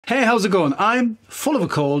Hey, how's it going? I'm full of a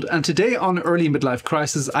cold, and today on Early Midlife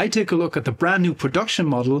Crisis, I take a look at the brand new production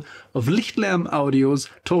model of Lichtlaerm Audio's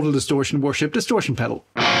Total Distortion Worship Distortion Pedal.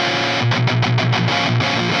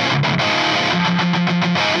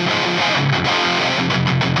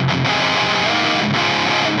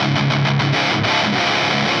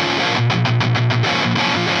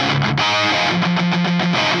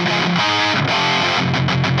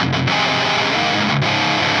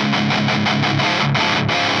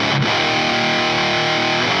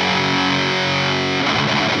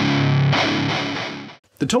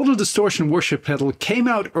 The Total Distortion Worship Pedal came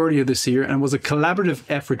out earlier this year and was a collaborative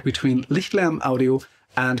effort between Lichtlaerm Audio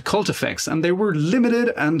and Cult Effects, and they were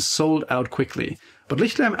limited and sold out quickly. But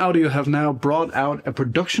Lichtlaerm Audio have now brought out a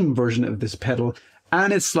production version of this pedal,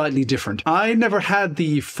 and it's slightly different. I never had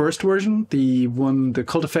the first version, the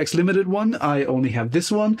Cult Effects limited one. I only have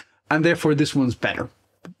this one, and therefore this one's better.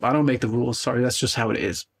 I don't make the rules, sorry, that's just how it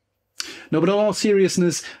is. No, but in all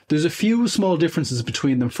seriousness, there's a few small differences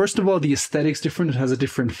between them. First of all, the aesthetic's different. It has a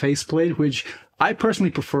different faceplate, which I personally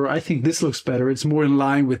prefer. I think this looks better. It's more in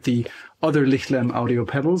line with the other Lichtlaerm Audio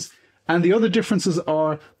pedals. And the other differences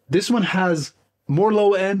are this one has more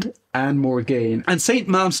low end and more gain. And Saint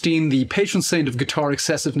Malmsteen, the patron saint of guitar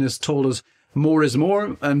excessiveness, told us more is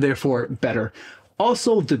more and therefore better.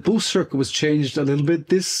 Also, the boost circuit was changed a little bit.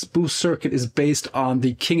 This boost circuit is based on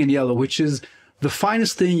the King in Yellow, which is the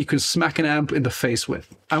finest thing you can smack an amp in the face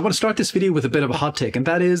with. I want to start this video with a bit of a hot take, and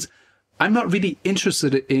that is, I'm not really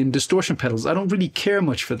interested in distortion pedals. I don't really care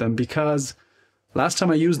much for them because last time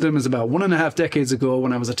I used them is about 1.5 decades ago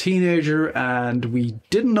when I was a teenager and we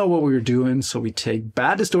didn't know what we were doing, so we take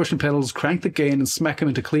bad distortion pedals, crank the gain and smack them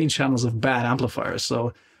into clean channels of bad amplifiers.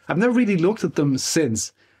 So I've never really looked at them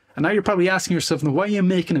since. And now you're probably asking yourself, why are you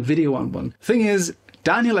making a video on one? Thing is,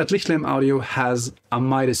 Daniel at Lichtlaerm Audio has a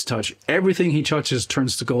Midas touch. Everything he touches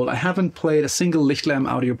turns to gold. I haven't played a single Lichtlaerm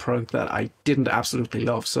Audio product that I didn't absolutely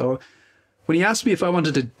love. So when he asked me if I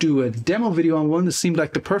wanted to do a demo video on one, this seemed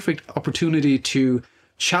like the perfect opportunity to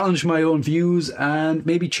challenge my own views and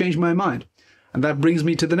maybe change my mind. And that brings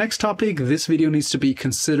me to the next topic. This video needs to be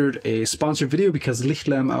considered a sponsored video because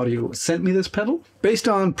Lichtlaerm Audio sent me this pedal. Based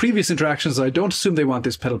on previous interactions, I don't assume they want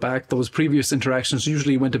this pedal back. Those previous interactions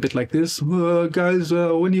usually went a bit like this. Guys,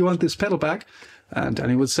 when do you want this pedal back? And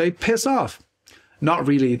Daniel would say, piss off. Not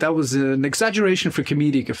really. That was an exaggeration for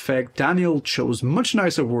comedic effect. Daniel chose much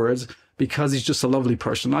nicer words because he's just a lovely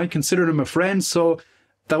person. I considered him a friend, so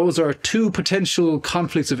those are two potential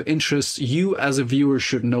conflicts of interest you as a viewer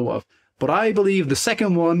should know of. But I believe the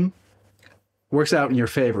second one works out in your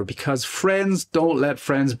favor because friends don't let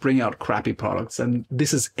friends bring out crappy products. And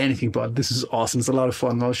this is anything but. This is awesome. It's a lot of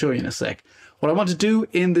fun. I'll show you in a sec. What I want to do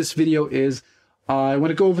in this video is I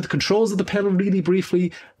want to go over the controls of the pedal really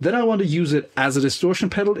briefly. Then I want to use it as a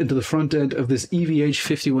distortion pedal into the front end of this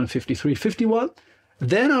EVH5153 50 watt.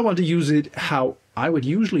 Then I want to use it how I would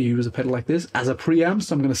usually use a pedal like this as a preamp.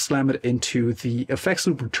 So I'm going to slam it into the effects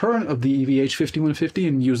loop return of the EVH5150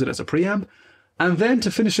 and use it as a preamp. And then to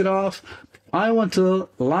finish it off, I want to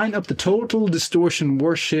line up the Total Distortion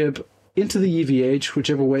Worship into the EVH,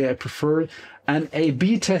 whichever way I prefer, and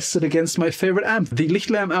A/B test it against my favorite amp, the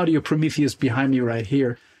Lichtlaerm Audio Prometheus behind me right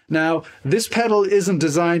here. Now, this pedal isn't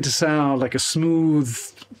designed to sound like a smooth,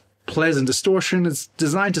 pleasant distortion. It's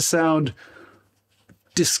designed to sound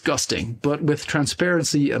disgusting, but with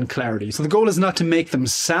transparency and clarity. So the goal is not to make them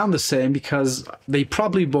sound the same because they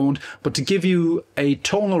probably won't, but to give you a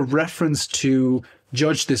tonal reference to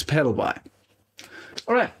judge this pedal by.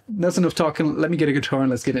 All right, that's enough talking. Let me get a guitar and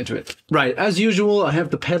let's get into it. Right, as usual, I have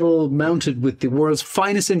the pedal mounted with the world's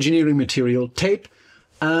finest engineering material, tape.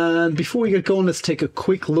 And before we get going, let's take a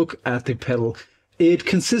quick look at the pedal. It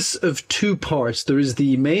consists of two parts. There is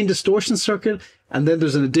the main distortion circuit, and then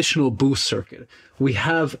there's an additional boost circuit. We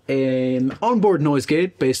have an onboard noise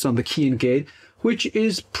gate based on the key and gate, which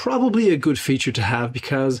is probably a good feature to have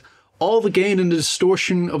because all the gain and the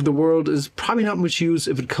distortion of the world is probably not much use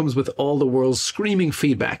if it comes with all the world's screaming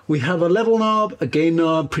feedback. We have a level knob, a gain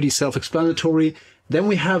knob, pretty self-explanatory. Then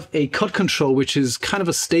we have a cut control, which is kind of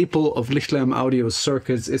a staple of Lichtlaerm Audio's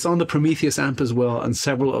circuits. It's on the Prometheus amp as well and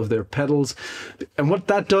several of their pedals. And what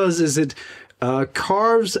that does is it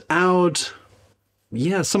carves out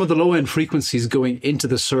some of the low-end frequencies going into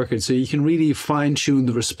the circuit, so you can really fine-tune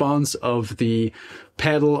the response of the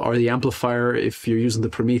pedal or the amplifier if you're using the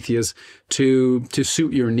Prometheus to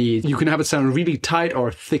suit your needs. You can have it sound really tight or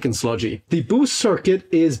thick and sludgy. The boost circuit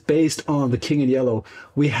is based on the King in Yellow.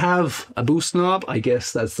 We have a boost knob, I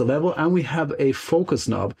guess that's the level, and we have a focus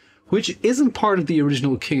knob, which isn't part of the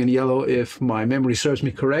original King in Yellow if my memory serves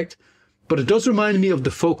me correct. but it does remind me of the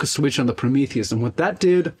focus switch on the Prometheus, and what that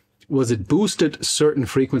did was it boosted certain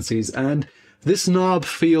frequencies, and this knob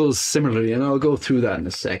feels similarly, and I'll go through that in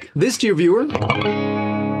a sec. This, dear viewer,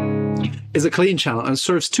 is a clean channel and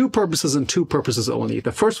serves two purposes and two purposes only.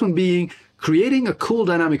 The first one being creating a cool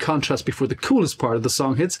dynamic contrast before the coolest part of the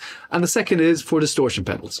song hits, and the second is for distortion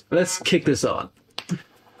pedals. Let's kick this on.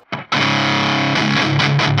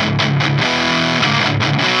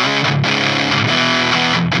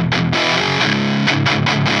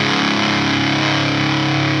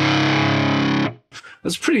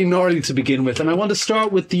 That's pretty gnarly to begin with, and I want to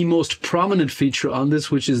start with the most prominent feature on this,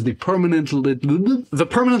 which is the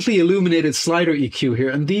permanently illuminated slider EQ here.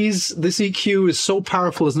 And this EQ is so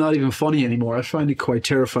powerful it's not even funny anymore. I find it quite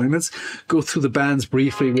terrifying. Let's go through the bands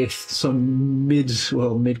briefly with some mid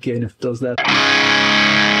gain if it does that.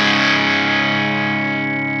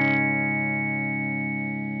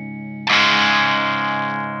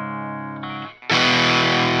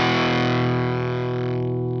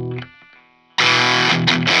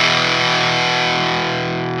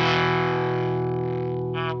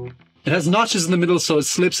 It has notches in the middle, so it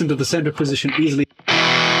slips into the center position easily.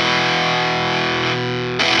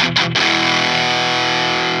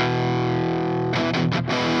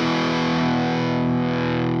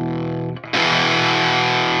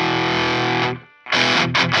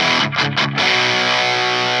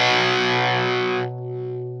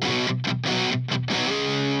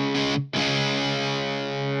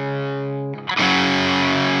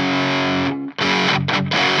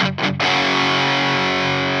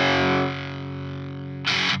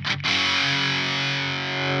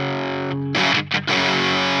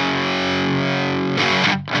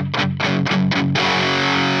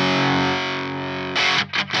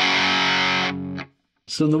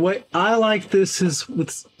 So the way I like this is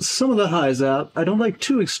with some of the highs out. I don't like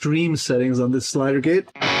too extreme settings on this slider gate.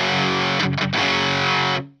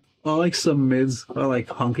 I like some mids. I like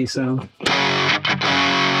honky sound.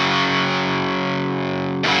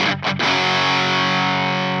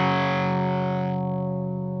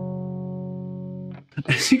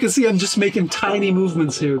 As you can see, I'm just making tiny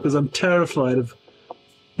movements here because I'm terrified of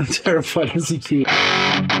ZQ.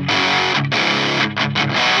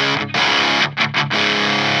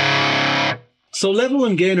 So level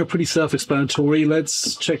and gain are pretty self-explanatory.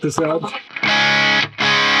 Let's check this out.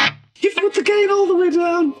 You put the gain all the way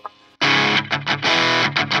down.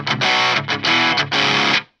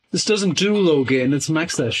 This doesn't do low gain. Let's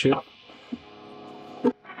max that shit.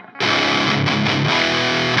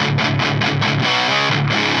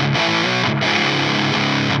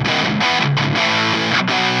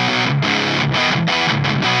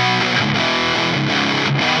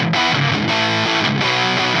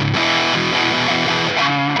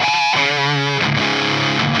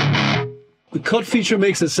 The cut feature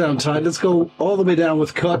makes it sound tight. Let's go all the way down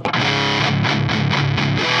with cut.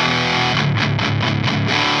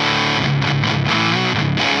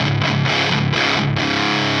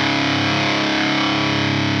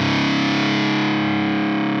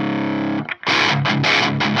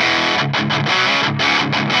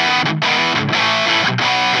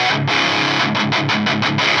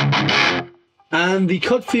 And the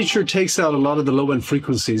cut feature takes out a lot of the low-end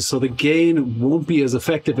frequencies, so the gain won't be as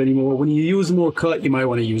effective anymore. When you use more cut, you might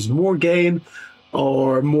want to use more gain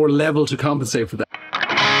or more level to compensate for that.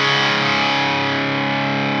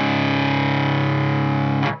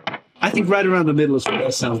 I think right around the middle is where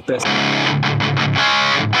that sounds best.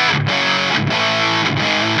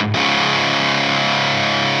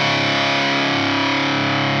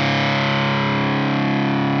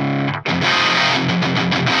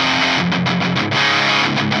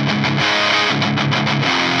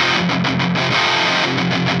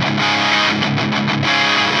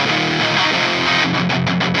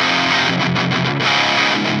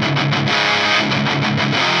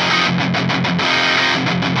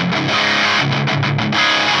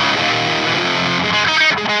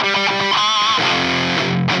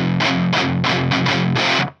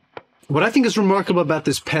 What I think is remarkable about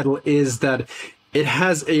this pedal is that it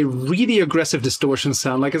has a really aggressive distortion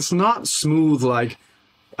sound. Like, it's not smooth like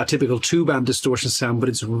a typical two-band distortion sound, but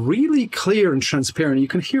it's really clear and transparent. You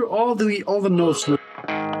can hear all the notes.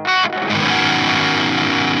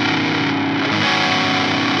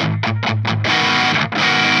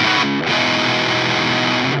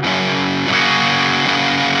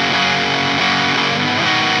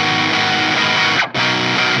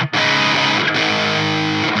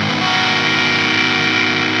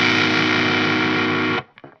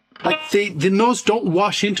 The notes don't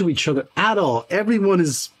wash into each other at all. Everyone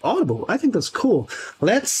is audible. I think that's cool.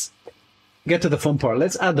 Let's get to the fun part.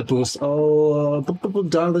 Let's add the boost. Oh,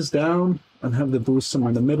 dial this down and have the boost somewhere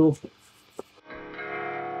in the middle.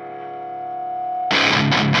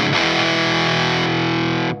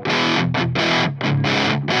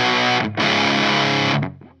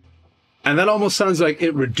 And that almost sounds like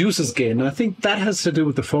it reduces gain. And I think that has to do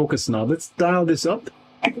with the focus knob. Let's dial this up.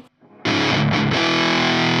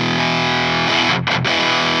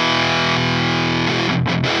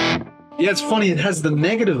 Yeah, it's funny, it has the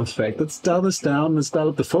negative effect. Let's dial this down, let's dial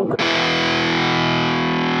up the focus.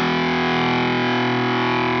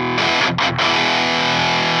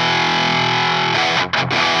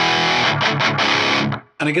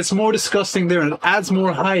 And it gets more disgusting there, and it adds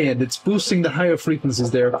more high end. It's boosting the higher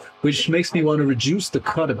frequencies there, which makes me want to reduce the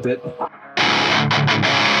cut a bit.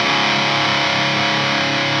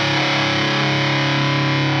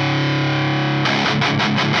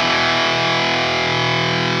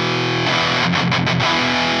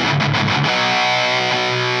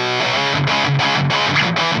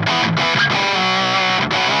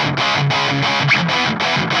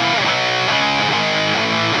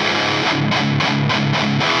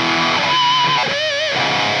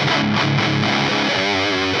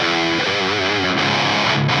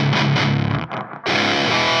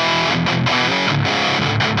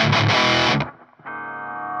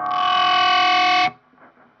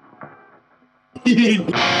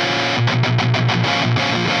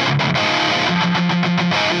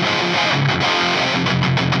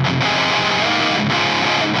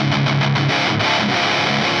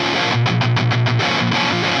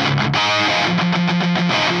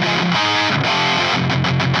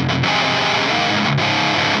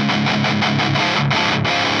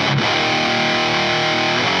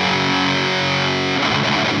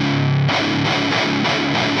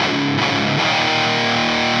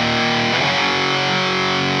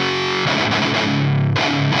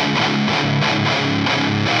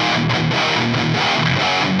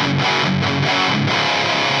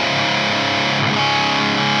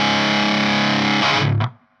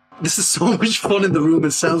 This is so much fun in the room.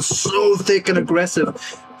 It sounds so thick and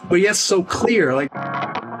aggressive, but yet so clear. Like,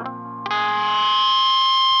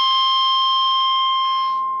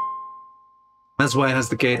 that's why it has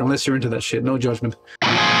the gate, unless you're into that shit. No judgment.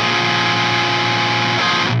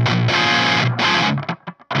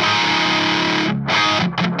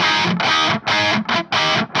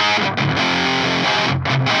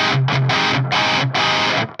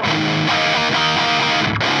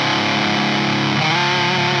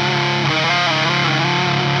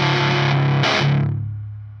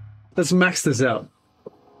 Let's max this out.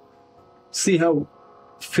 See how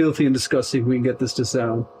filthy and disgusting we can get this to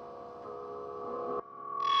sound.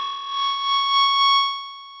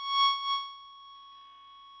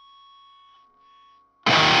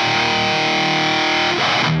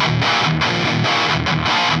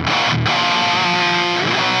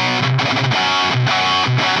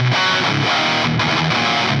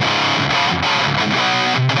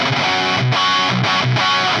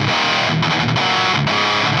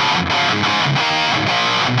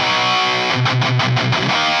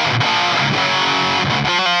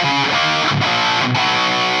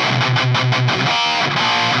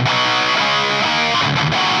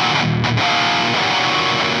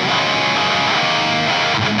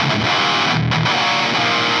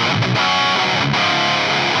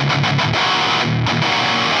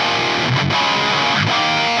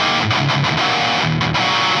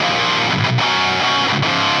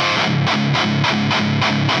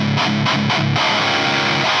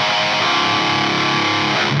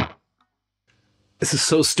 This is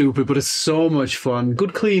so stupid, but it's so much fun.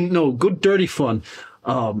 Good clean, no, good dirty fun.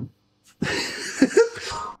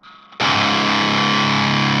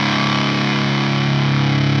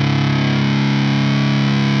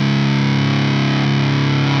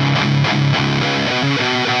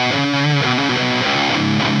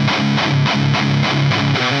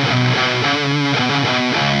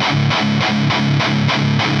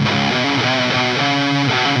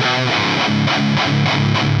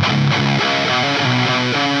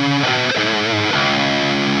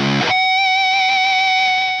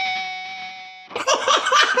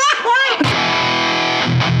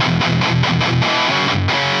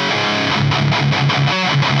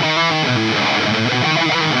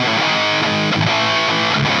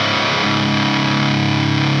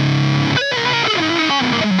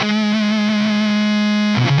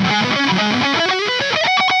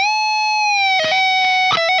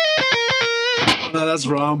 That's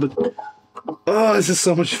wrong, but oh, this is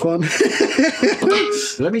so much fun.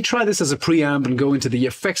 Let me try this as a preamp and go into the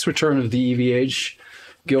effects return of the EVH,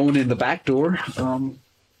 going in the back door.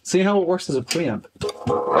 See how it works as a preamp.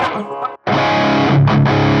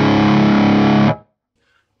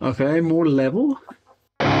 Okay, more level.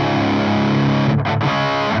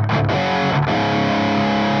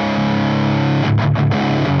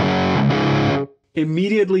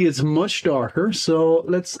 Immediately it's much darker, so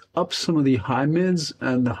let's up some of the high mids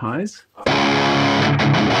and the highs.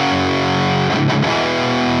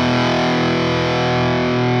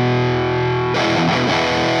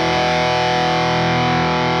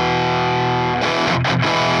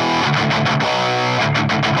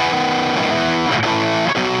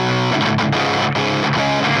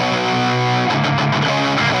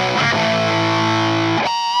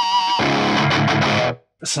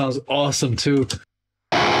 Sounds awesome too.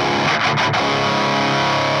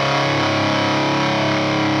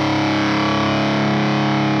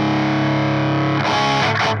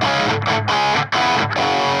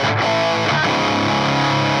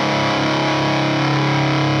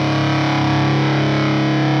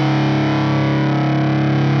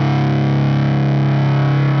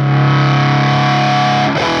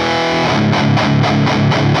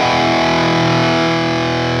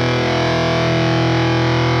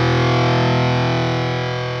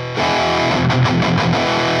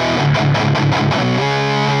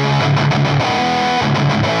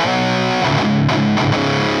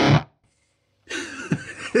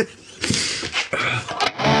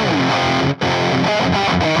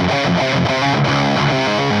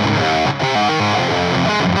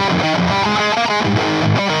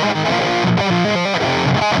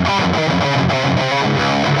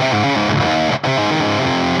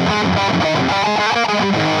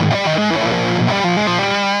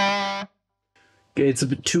 Okay, it's a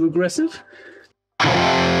bit too aggressive.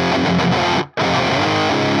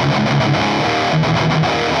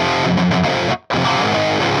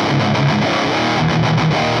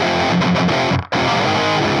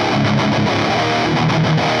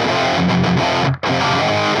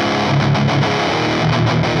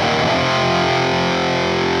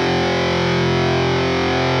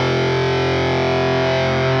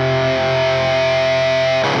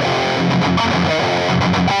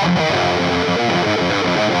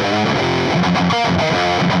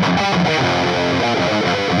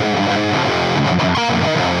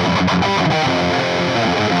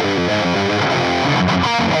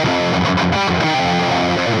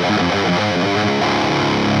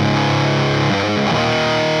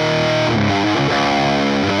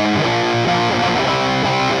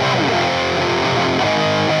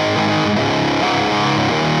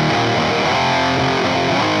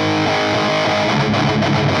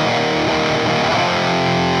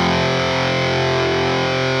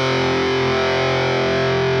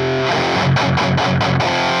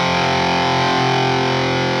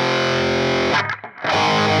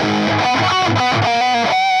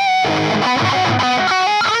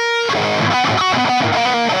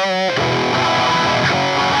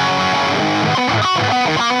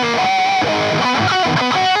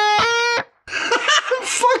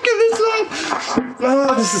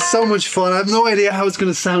 Oh, this is so much fun. I have no idea how it's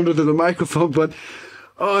going to sound under the microphone, but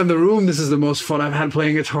oh, in the room, this is the most fun I've had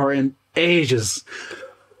playing guitar in ages.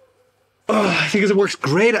 Oh, I think it works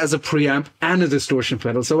great as a preamp and a distortion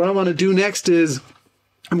pedal. So what I want to do next is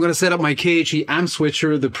I'm going to set up my KHE amp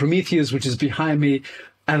switcher, the Prometheus, which is behind me,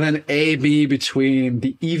 and then A-B between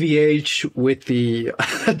the EVH with the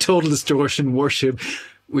Total Distortion Worship,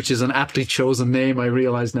 which is an aptly chosen name, I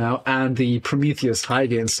realize now, and the Prometheus high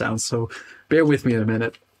gain sound. So bear with me in a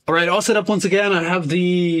minute. All right, all set up once again. I have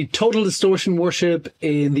the Total Distortion Worship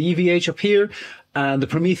in the EVH up here and the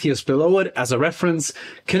Prometheus below it as a reference,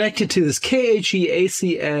 connected to this KHE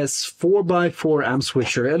ACS 4x4 amp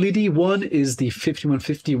switcher. LED 1 is the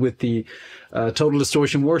 5150 with the Total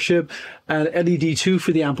Distortion Worship, and LED 2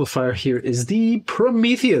 for the amplifier here is the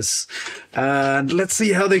Prometheus. And let's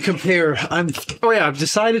see how they compare. I've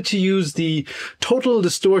decided to use the Total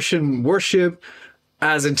Distortion Worship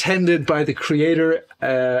as intended by the creator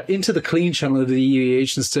into the clean channel of the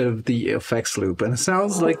EVH instead of the effects loop, and it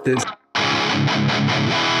sounds like this.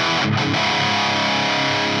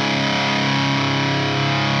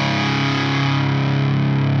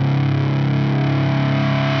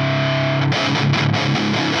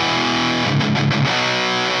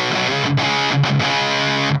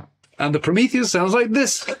 And the Prometheus sounds like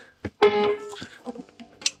this.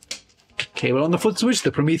 Cable on the foot switch,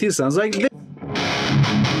 the Prometheus sounds like this.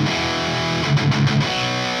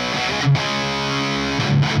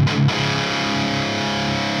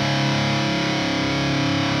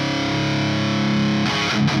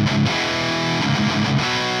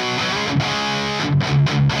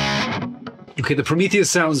 Okay, the Prometheus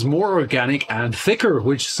sounds more organic and thicker,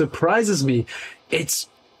 which surprises me. It's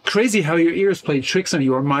crazy how your ears play tricks on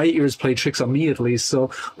you, or my ears play tricks on me at least. So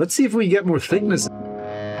let's see if we can get more thickness.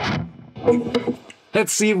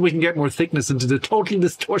 Let's see if we can get more thickness into the Total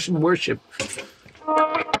Distortion worship.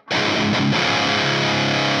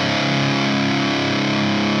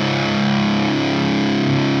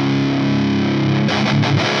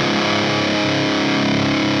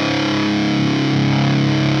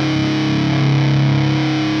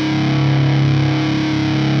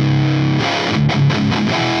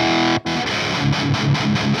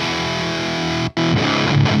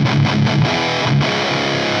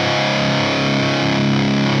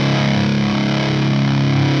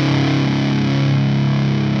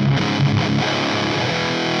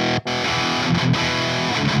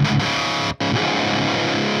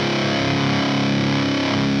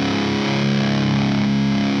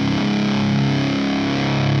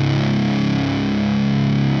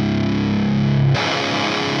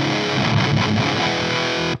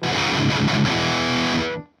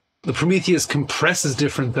 The Prometheus compresses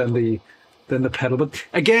different than the pedal, but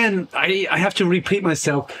again, I have to repeat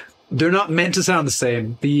myself. They're not meant to sound the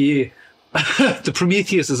same. The the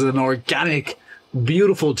Prometheus is an organic,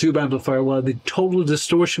 beautiful tube amplifier, while the Total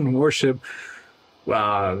Distortion worship.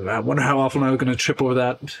 Well, I wonder how often I'm going to trip over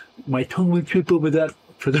that. My tongue will trip over that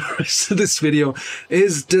for the rest of this video.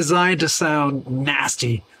 Is designed to sound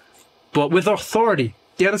nasty, but with authority.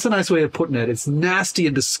 Yeah, that's a nice way of putting it. It's nasty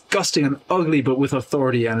and disgusting and ugly, but with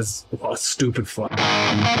authority, and it's stupid fun.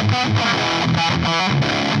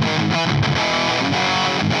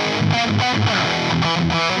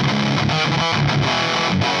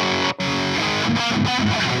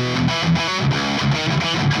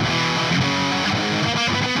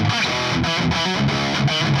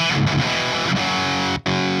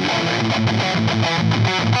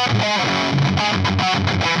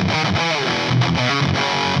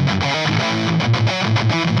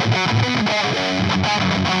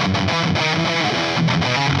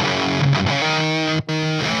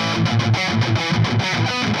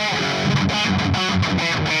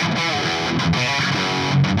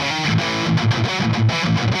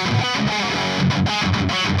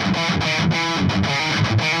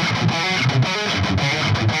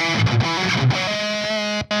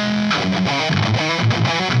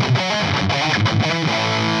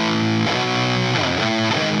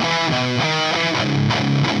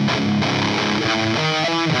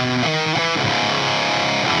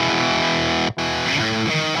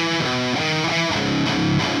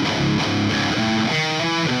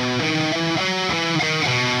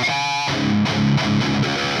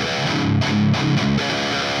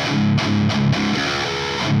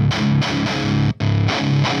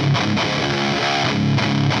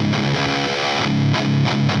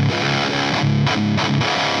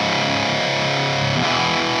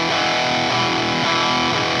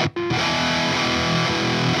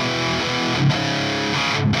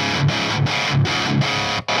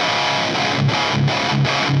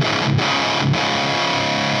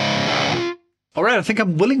 All right, I think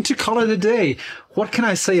I'm willing to call it a day. What can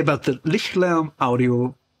I say about the Lichtlaerm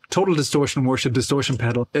Audio Total Distortion Worship Distortion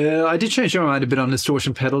Pedal? I did change my mind a bit on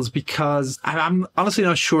distortion pedals because I'm honestly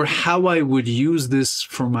not sure how I would use this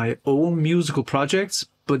for my own musical projects.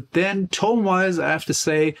 But then tone-wise, I have to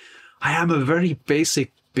say, I am a very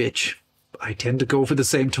basic bitch. I tend to go for the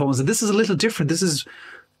same tones, and this is a little different. This is,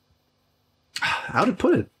 how to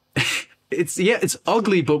put it? It's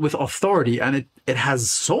ugly, but with authority, and it has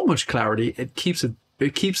so much clarity. It keeps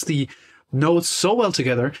the notes so well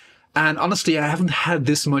together. And honestly, I haven't had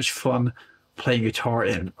this much fun playing guitar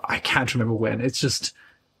in, I can't remember when. It's just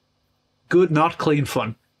good, not clean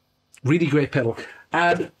fun. Really great pedal.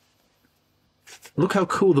 And look how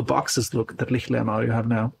cool the boxes look that Lichtlaerm Audio have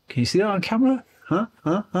now. Can you see that on camera? Huh?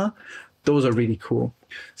 Those are really cool.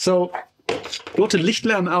 So go to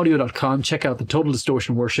lichtlaermaudio.com, check out the Total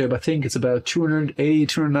Distortion worship. I think it's about 280,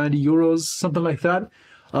 290 euros, something like that.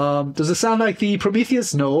 Does it sound like the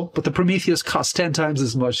Prometheus? No, but the Prometheus costs 10 times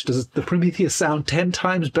as much. Does the Prometheus sound 10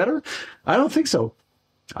 times better? I don't think so.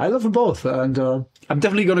 I love them both, and I'm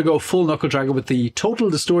definitely going to go full knuckle dragger with the Total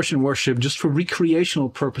Distortion worship just for recreational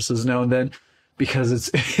purposes now and then, because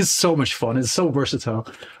it's so much fun. It's so versatile.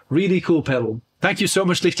 Really cool pedal. Thank you so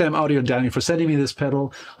much, Lichtlaerm Audio and Daniel, for sending me this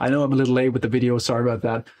pedal. I know I'm a little late with the video. Sorry about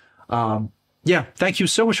that. Yeah, thank you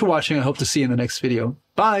so much for watching. I hope to see you in the next video.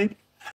 Bye.